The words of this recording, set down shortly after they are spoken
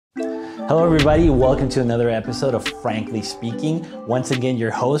Hello everybody, welcome to another episode of Frankly Speaking. Once again,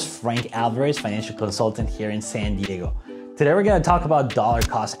 your host, Frank Alvarez, financial consultant here in San Diego. Today we're going to talk about dollar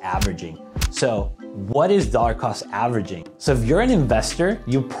cost averaging. So what is dollar cost averaging? So if you're an investor,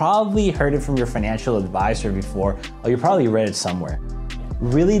 you probably heard it from your financial advisor before, or you probably read it somewhere.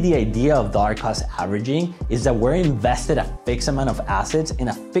 Really, the idea of dollar cost averaging is that we're invested a fixed amount of assets in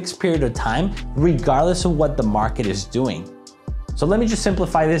a fixed period of time, regardless of what the market is doing. So let me just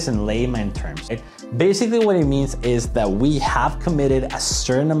simplify this in layman terms. Right? Basically what it means is that we have committed a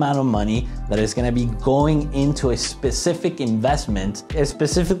certain amount of money that is going to be going into a specific investment,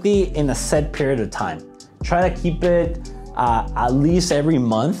 specifically in a set period of time. Try to keep it at least every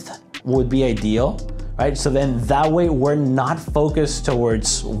month would be ideal, right? So then that way we're not focused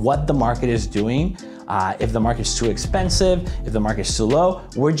towards what the market is doing. If the market's too expensive, if the market's too low,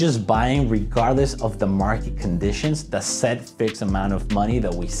 we're just buying regardless of the market conditions, the set fixed amount of money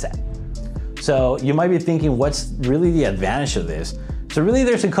that we set. So you might be thinking, what's really the advantage of this? So really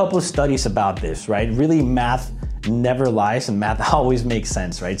there's a couple of studies about this, right? Really math never lies and math always makes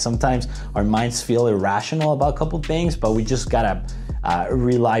sense, right? Sometimes our minds feel irrational about a couple of things, but we just gotta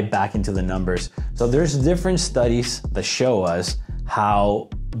rely back into the numbers. So there's different studies that show us how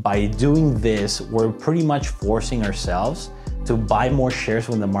by doing this, we're pretty much forcing ourselves to buy more shares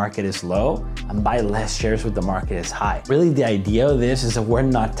when the market is low and buy less shares when the market is high. Really, the idea of this is that we're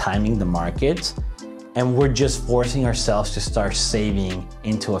not timing the markets and we're just forcing ourselves to start saving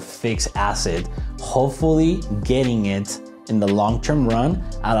into a fixed asset, hopefully getting it in the long-term run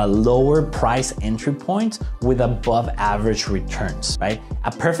at a lower price entry point with above average returns, right?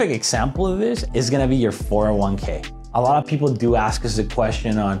 A perfect example of this is gonna be your 401k. A lot of people do ask us the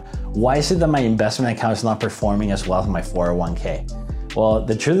question on why is it that my investment account is not performing as well as my 401k? Well,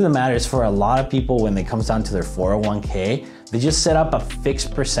 the truth of the matter is for a lot of people, when it comes down to their 401k, they just set up a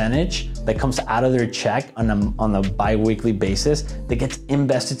fixed percentage that comes out of their check on a bi-weekly basis that gets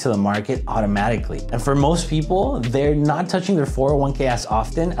invested to the market automatically. And for most people, they're not touching their 401k as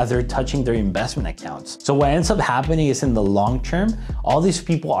often as they're touching their investment accounts. So what ends up happening is in the long term, all these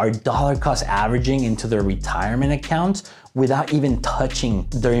people are dollar cost averaging into their retirement accounts without even touching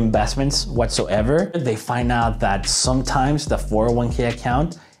their investments whatsoever. They find out that sometimes the 401k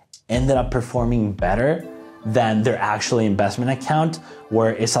account ended up performing better than their actual investment account,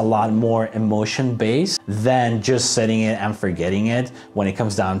 where it's a lot more emotion-based than just setting it and forgetting it when it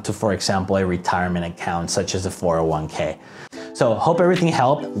comes down to, for example, a retirement account such as the 401k. So hope everything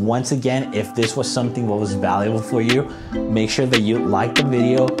helped. Once again, if this was something that was valuable for you, make sure that you like the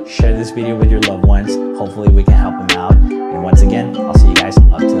video, share this video with your loved ones. Hopefully we can help them out. And once again, I'll see you guys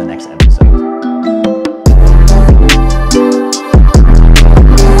up to the next episode.